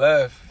KD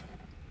left,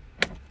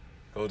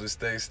 Golden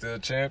State still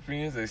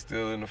champions, they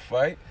still in the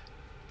fight.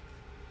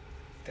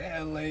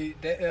 That LA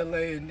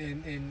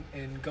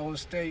and Golden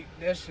State,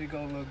 that shit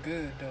gonna look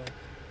good though.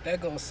 That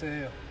gonna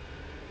sell.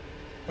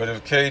 But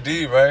if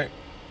KD, right?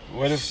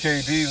 What if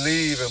KD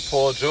leave and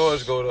Paul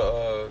George go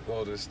to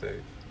Golden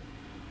State?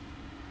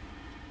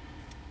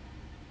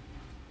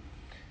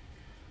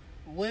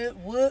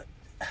 What?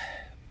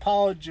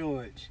 Paul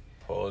George,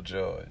 Paul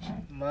George.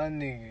 my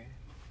nigga.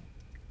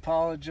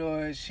 Paul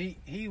George,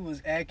 he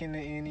was acting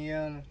in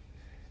Indiana.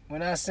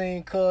 When I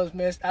seen Cubs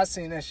mess, I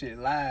seen that shit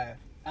live.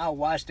 I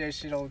watched that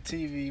shit on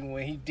TV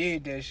when he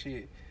did that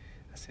shit.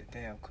 I said,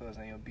 damn, Cubs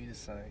ain't gonna be the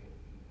same.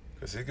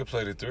 Cause he could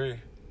play the 3.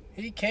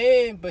 He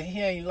can, but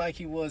he ain't like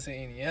he was in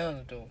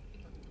Indiana though.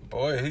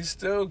 Boy, he's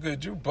still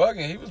good. You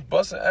bugging. He was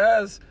busting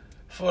ass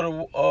for the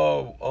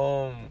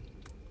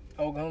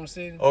Oklahoma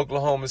City.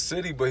 Oklahoma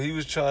City, but he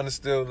was trying to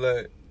still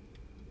let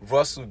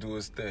Russell do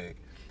his thing.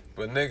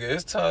 But nigga,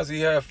 it's times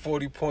he had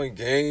 40-point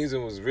games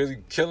and was really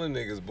killing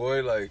niggas,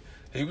 boy. Like,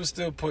 he was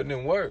still putting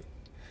in work.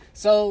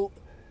 So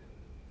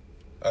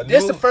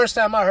this the first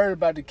time I heard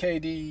about the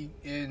KD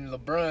and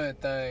LeBron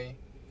thing.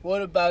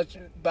 What about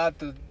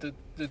the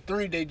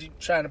 3 they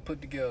trying to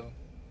put together?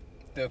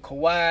 The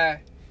Kawhi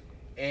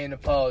and the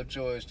Paul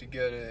George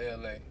together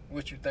in LA.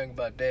 What you think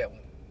about that one?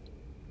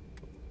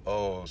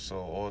 Oh, so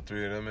all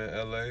 3 of them in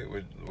LA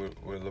with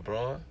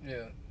LeBron?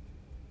 Yeah.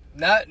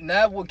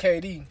 Not with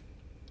KD.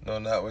 No,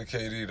 not with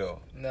KD though.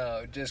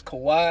 No, just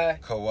Kawhi.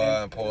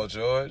 And Paul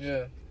George.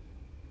 Yeah.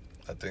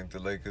 I think the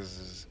Lakers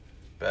is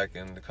back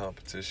in the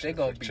competition They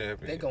gonna for be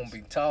champions. they gonna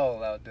be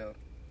tall out there.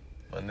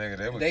 My nigga,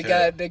 they would They kill.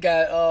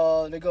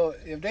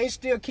 got if they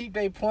still keep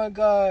their point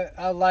guard,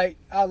 I like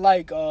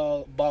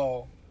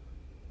Ball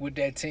with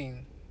that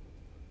team.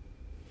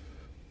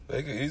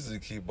 They could easily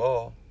keep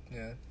Ball.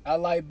 Yeah. I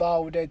like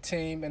Ball with that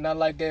team, and I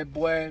like that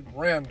boy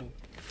Randall.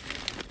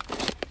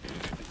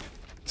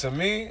 To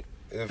me,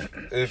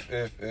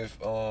 if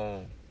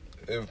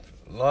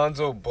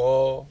Lonzo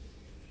Ball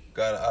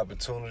got an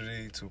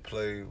opportunity to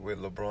play with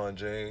LeBron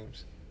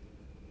James,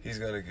 he's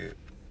gonna get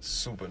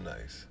super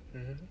nice.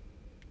 Mm-hmm.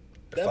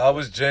 If I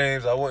was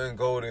James, I wouldn't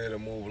go there to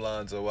move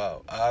Lonzo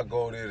out. I'd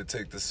go there to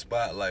take the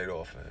spotlight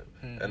off of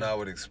him. And I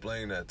would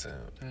explain that to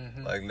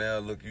him. Like, now,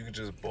 look, you can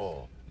just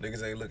ball.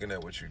 Niggas ain't looking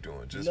at what you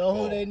doing. Just know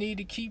ball. who they need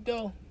to keep,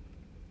 though?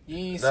 You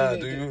ain't Nah,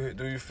 see that.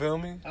 do you feel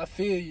me? I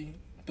feel you.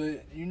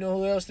 But you know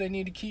who else they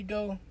need to keep,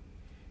 though?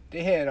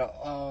 They had a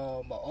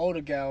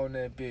older guy on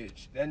that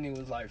bitch. That nigga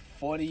was like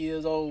 40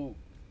 years old.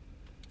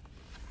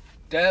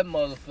 That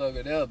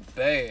motherfucker, they're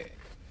bad.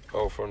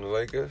 Oh, from the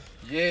Lakers?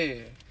 Yeah.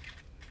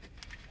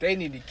 They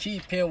need to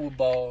keep him with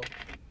ball.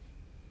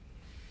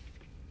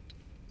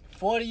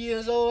 40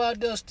 years old out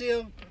there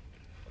still.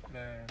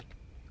 Man.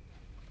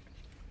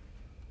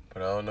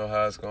 But I don't know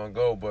how it's going to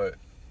go, but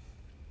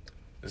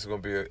it's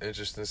going to be an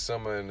interesting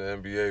summer in the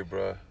NBA,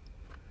 bruh.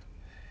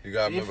 You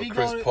got to remember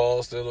Chris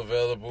Paul still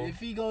available. If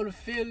he go to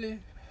Philly,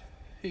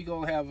 he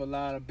going to have a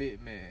lot of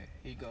big men.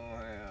 He going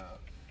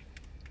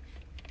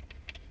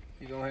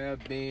to have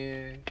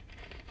Ben.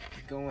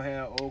 He going to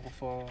have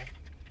Okafor.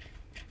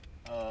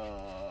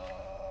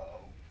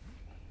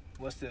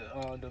 What's the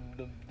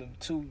them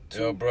two?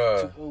 Yo,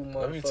 bro,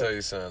 let me tell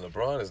you something.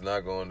 LeBron is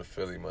not going to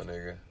Philly, my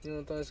nigga. You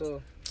don't think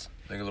so?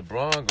 Nigga,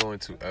 LeBron going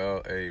to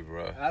L.A.,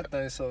 bro. I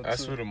think so, too.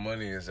 That's where the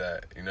money is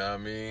at. You know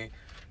what I mean?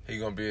 He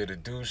gonna be able to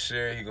do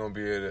shit. He gonna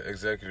be able to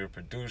executive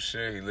produce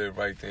shit. He live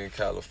right there in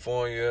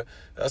California.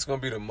 That's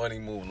gonna be the money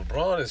move.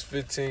 LeBron is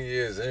 15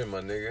 years in, my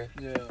nigga.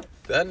 Yeah.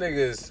 That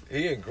nigga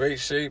he in great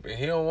shape, and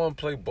he don't want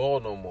to play ball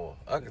no more.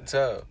 I can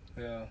tell.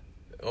 Yeah.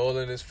 All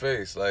in his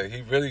face. Like, he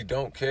really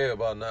don't care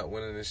about not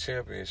winning this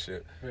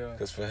championship. Yeah.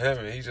 Because for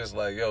him, he just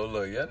like, yo,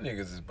 look, y'all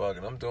niggas is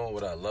bugging. I'm doing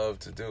what I love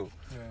to do.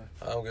 Yeah.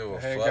 I don't give a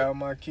fuck. Hang out with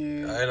my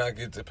kids. And I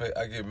get to pay.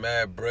 I get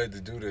mad bread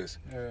to do this.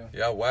 Yeah.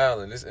 Y'all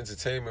wildin'. This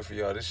entertainment for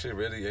y'all. This shit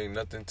really ain't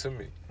nothing to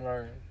me.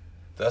 Right.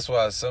 That's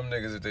why some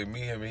niggas, if they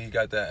meet him and he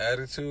got that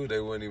attitude,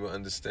 they wouldn't even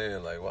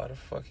understand. Like, why the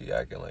fuck he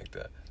acting like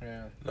that?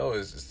 Yeah. No,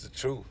 it's the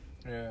truth.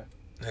 Yeah.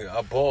 Nigga,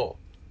 I ball.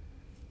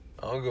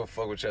 I don't give a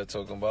fuck what y'all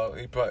talking about.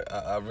 He probably.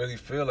 I really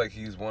feel like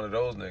he's one of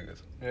those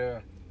niggas. Yeah.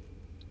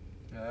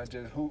 No, I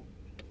just hoop.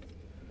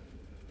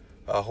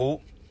 I hoop.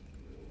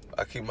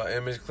 I keep my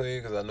image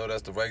clean because I know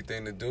that's the right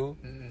thing to do.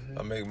 Mm-hmm.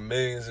 I make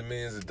millions and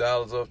millions of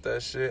dollars off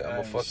that shit.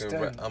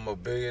 I'm a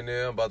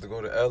billionaire. I'm about to go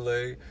to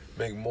L.A.,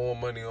 make more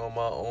money on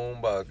my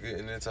own by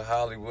getting into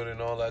Hollywood and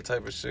all that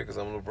type of shit because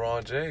I'm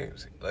LeBron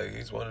James. Like,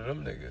 he's one of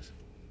them niggas.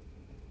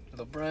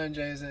 LeBron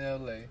James in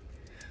L.A.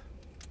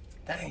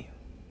 Damn.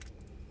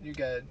 You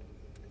got...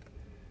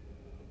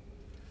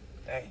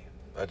 Damn.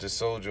 I just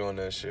sold you on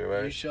that shit,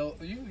 right?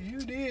 You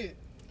did.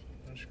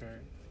 That's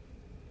great.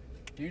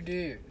 You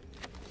did.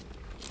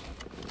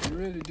 You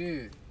really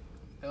did.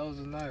 That was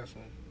a nice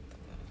one.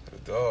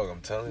 Dog,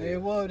 I'm telling you.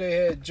 Well, they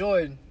had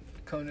Jordan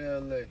come to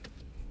L.A.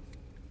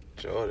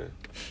 Jordan.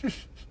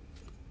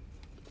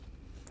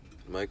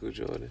 Michael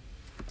Jordan.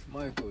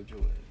 Michael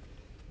Jordan.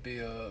 Be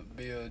a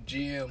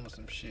GM or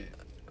some shit.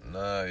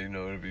 Nah, you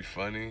know it'd be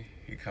funny.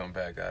 He come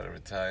back out of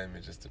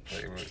retirement just to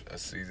play with a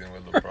season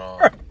with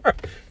LeBron.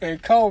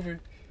 And Kobe.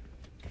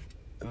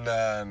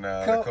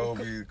 Nah.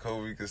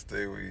 Kobe could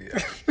stay with you.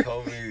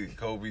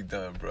 Kobe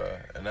done,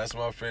 bruh. And that's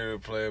my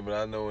favorite player, but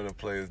I know when a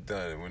player's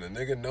done. When a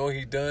nigga know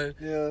he done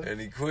and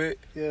he quit,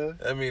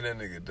 that mean that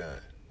nigga done.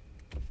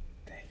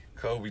 Damn.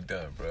 Kobe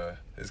done, bruh.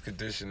 His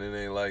conditioning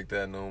ain't like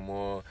that no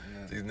more.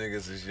 Yeah. These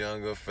niggas is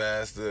younger,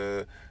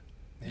 faster.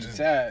 He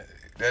tired.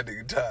 That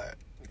nigga tired.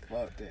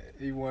 Fuck that.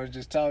 He want to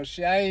just talk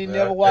shit. I ain't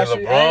never watched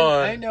it.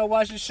 I ain't never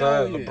watched the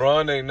show yet.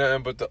 LeBron ain't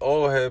nothing but the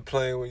old head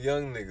playing with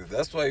young niggas.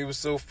 That's why he was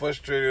so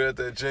frustrated at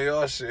that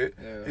JR shit.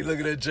 Yeah. He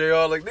looking at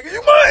JR like, nigga,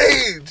 you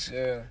my age.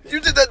 Yeah. You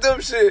did that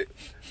dumb shit.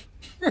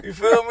 You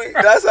feel me?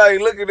 That's how he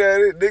looking at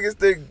it. Niggas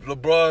think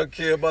LeBron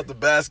care about the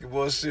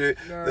basketball shit.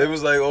 Nah. They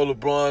was like, oh,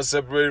 LeBron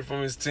separated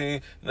from his team.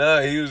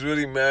 Nah, he was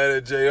really mad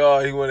at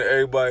JR. He wanted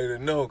everybody to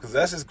know because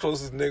that's his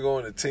closest nigga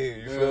on the team.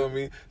 You feel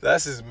me?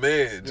 That's his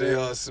man,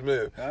 JR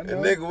Smith. And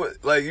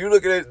nigga, like, you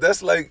looking at,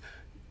 that's like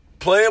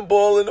playing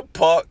ball in the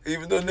park,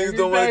 even though niggas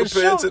don't want to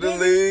compare to the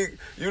league.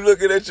 You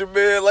looking at your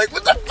man like,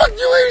 what the fuck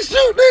you ain't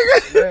shoot,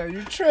 nigga? Yeah,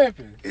 you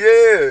tripping.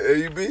 Yeah,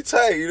 and you be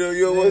tight. You know,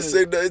 you don't want to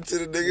say nothing to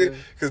the nigga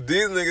because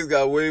these niggas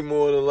got way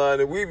more on the line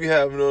than we be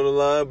having on the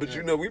line. But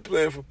you know, we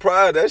playing for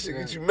pride. That shit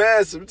get you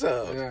mad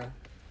sometimes. Yeah.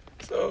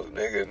 So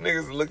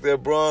niggas looked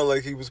at Braun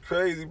like he was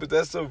crazy, but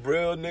that's a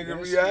real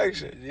nigga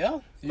reaction. Yeah.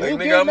 Like,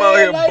 nigga, I'm out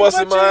here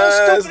busting my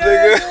ass,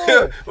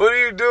 nigga. What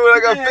are you doing? I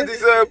got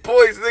 57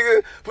 points,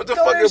 nigga. Put the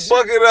fucking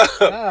bucket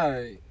up.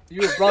 Alright.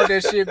 You brought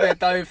that shit back,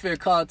 thought you fit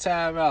call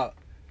time out.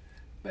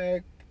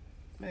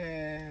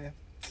 Man.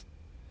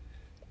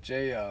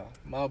 JR,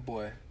 my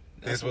boy.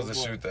 He's supposed to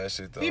shoot that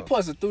shit, though. He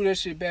supposed to throw that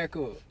shit back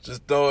up.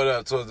 Just throw it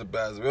up towards the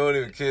basket. We don't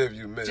even care if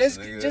you miss,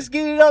 nigga. Just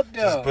get it up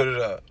there. Just put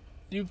it up.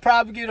 You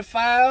probably get a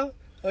foul,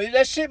 or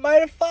that shit might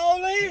have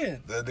fallen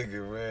in. That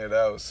nigga ran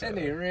out, son.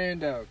 That nigga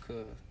ran out,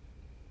 cuz.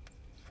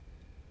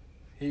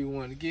 He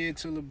wanted to get it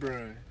to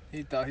LeBron.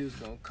 He thought he was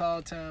going to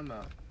call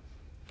timeout.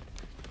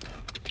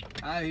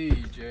 I hear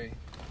you, Jay.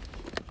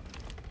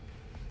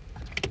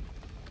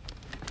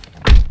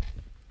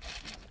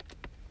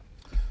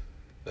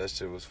 That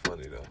shit was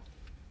funny though.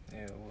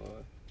 Yeah, it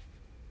was.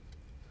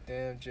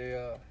 Damn,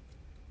 JR.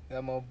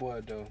 That my boy,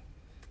 though.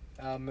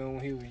 I remember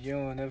when he was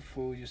young, that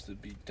fool used to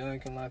be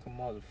dunking like a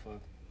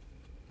motherfucker.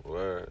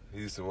 Word. He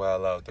used to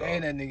wild out though.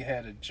 And that nigga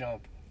had a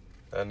jumper.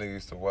 That nigga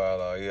used to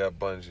wild out. He had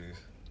bungees.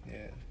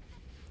 Yeah.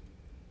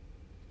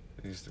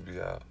 He used to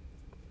be out.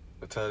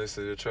 What time they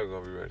say your truck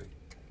gonna be ready?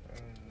 I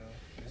don't know.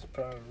 It's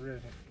probably ready.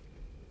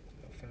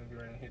 I'm finna go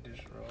ahead and hit this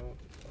road.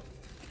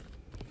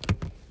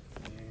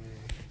 Yeah,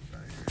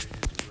 right here,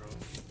 hit the road.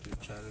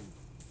 Just trying to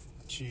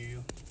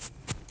chill.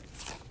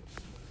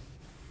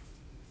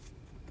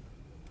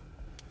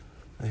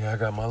 Yeah, I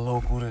got my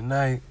local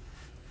tonight.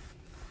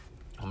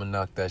 I'm gonna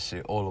knock that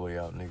shit all the way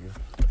out, nigga.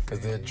 Cause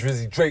then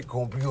Drizzy Drake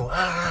gonna be on.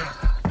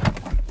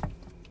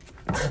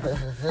 Go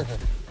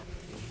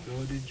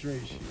the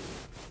Drake shit.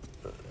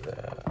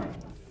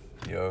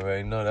 You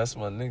already know that's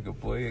my nigga,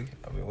 boy.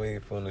 I've been waiting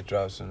for him to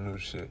drop some new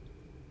shit.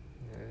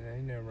 Yeah,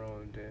 ain't nothing wrong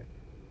with that.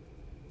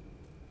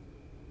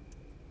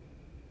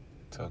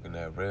 Talking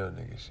that real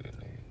nigga shit,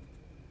 nigga.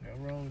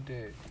 Nothing wrong with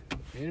that.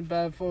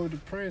 Anybody for the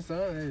Prince,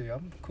 hey,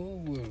 I'm cool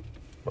with him.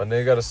 My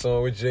nigga got a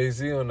song with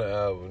Jay-Z on the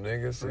album,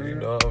 nigga. So, you Yeah.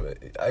 know, I'm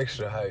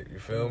extra hype, you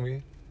feel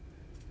me?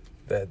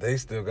 That they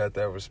still got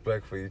that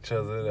respect for each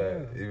other.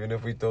 That even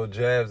if we throw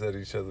jabs at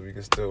each other, we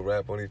can still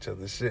rap on each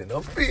other's shit. And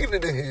I'm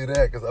feeling to hear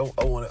that because I'm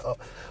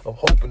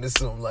hoping it's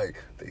something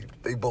like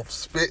they both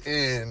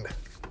spitting.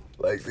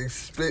 Like, they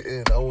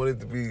spitting. I don't want it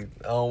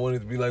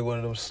to be like one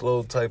of them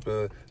slow type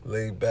of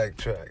laid back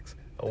tracks.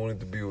 I want it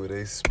to be where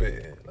they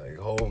spitting. Like,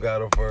 Hov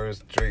got a verse,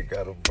 Drake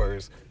got a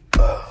verse.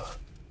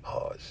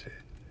 Hard shit.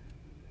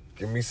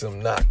 Give me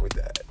some knock with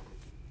that.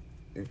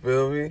 You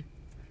feel me?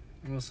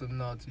 What's up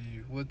now to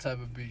you? What type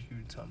of beat you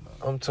talking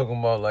about? I'm talking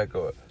about like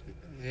a...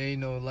 There ain't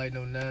no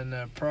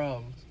 99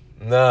 problems.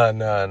 Nah.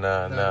 Nah,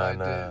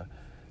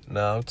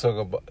 I'm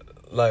talking about,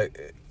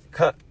 like,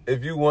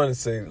 if you want to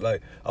say,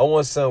 like, I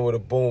want something with a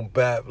boom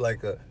bap,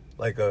 like a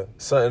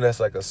something that's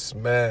like a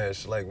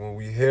smash. Like, when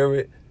we hear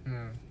it,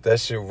 that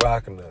shit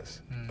rocking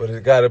us. But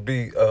it gotta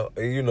be,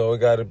 it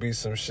gotta be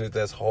some shit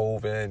that's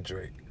Hov and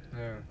Drake.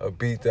 Yeah. A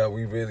beat that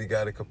we really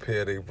gotta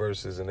compare their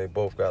verses, and they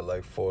both got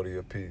like 40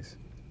 apiece.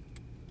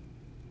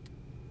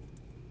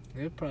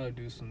 They'll probably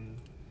do some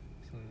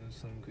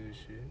good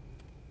shit.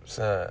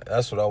 Son,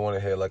 that's what I want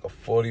to hear, like a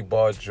 40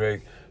 bar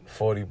Drake,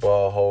 40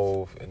 bar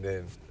Hov, and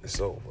then it's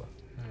over.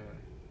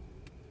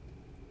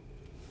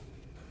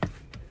 Yeah.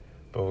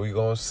 But we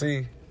gonna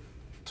see.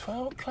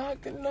 12 o'clock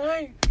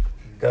tonight.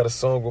 Got a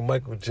song with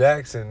Michael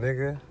Jackson,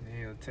 nigga.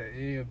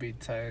 He'll be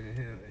tighter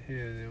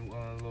here than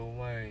Lil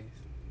Wayne's.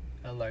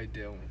 I like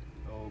that one.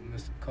 Oh,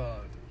 Mr.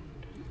 Carter.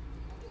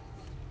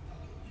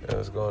 Yeah,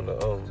 let's go in the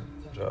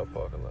job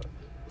parking lot.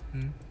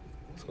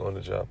 Let's go in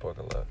the job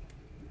parking lot.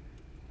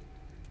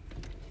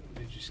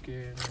 Did you scare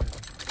me?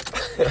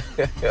 You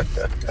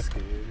scared this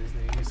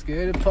nigga. You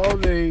scared the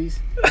police.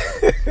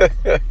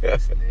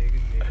 This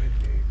nigga.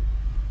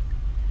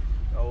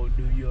 Old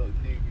New York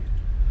nigga.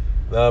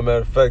 Nah, matter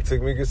of fact,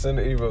 take me get send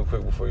the E real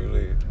quick before you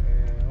leave.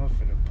 Man, I'm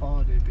finna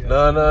party.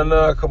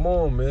 Nah. Come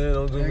on, man.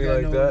 Don't do me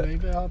like that. Man, you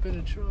better hop in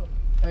the truck.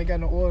 I ain't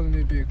got no oil in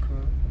this bitch,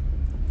 cuz.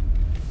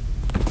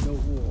 No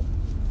oil.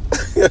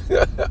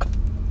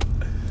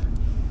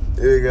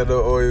 You ain't got no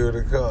oil in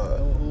the car.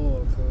 No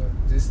oil,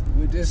 cuz.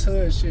 With this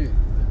hood shit.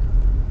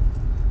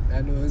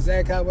 I know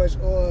exactly how much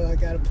oil I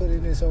gotta put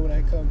in this so when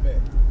I come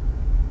back.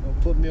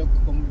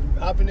 I'm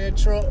hop in that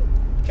truck,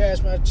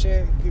 cash my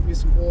check, give me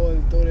some oil,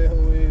 and throw that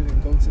hoe in,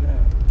 and go to the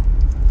house.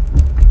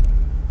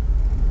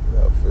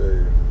 I feel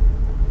you.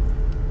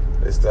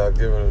 They stopped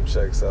giving them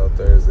checks out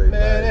Thursday night.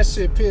 Man, that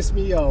shit pissed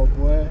me off,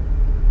 boy.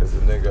 Cause the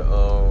nigga,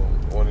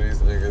 one of these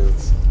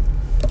niggas.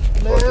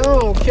 Man, I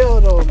don't care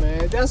though,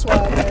 man. That's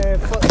why, man,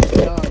 fuck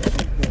y'all.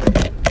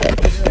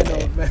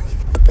 Man.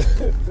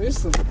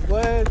 This some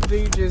boy,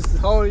 nigga just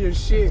hold your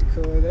shit,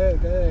 cuz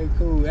that ain't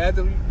cool.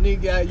 After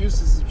nigga got used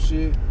to some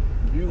shit,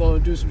 you gonna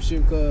do some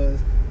shit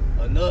cause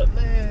another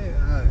man,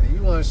 right,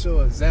 you wanna show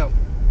an example.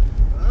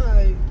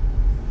 Alright.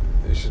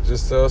 You should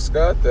just tell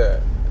Scott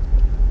that.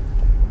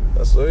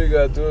 That's all you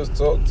gotta do is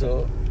talk to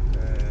him.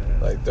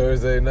 Like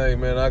Thursday night,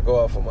 man, I go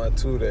out for my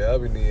 2-day. I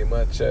be needing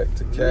my check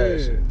to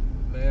cash it.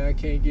 Man, I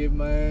can't get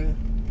mine.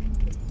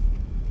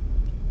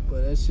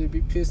 But that shit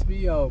be pissed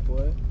me off,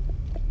 boy.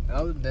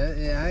 It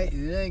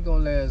ain't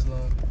gonna last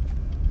long.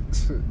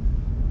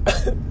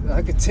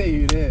 I can tell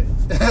you that.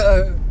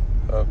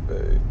 I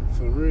feel you.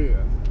 For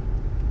real.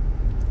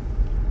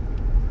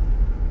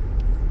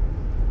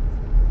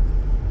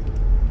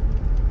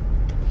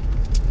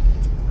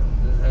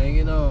 Just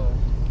hanging on.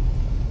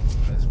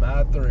 It's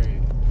my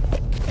thread.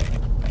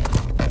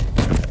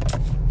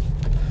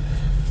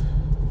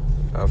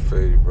 I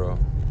feel you, bro.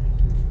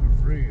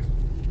 For real.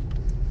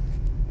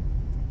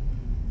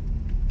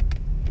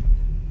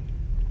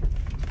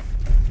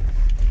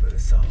 But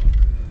it's all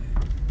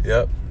good.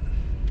 Yep.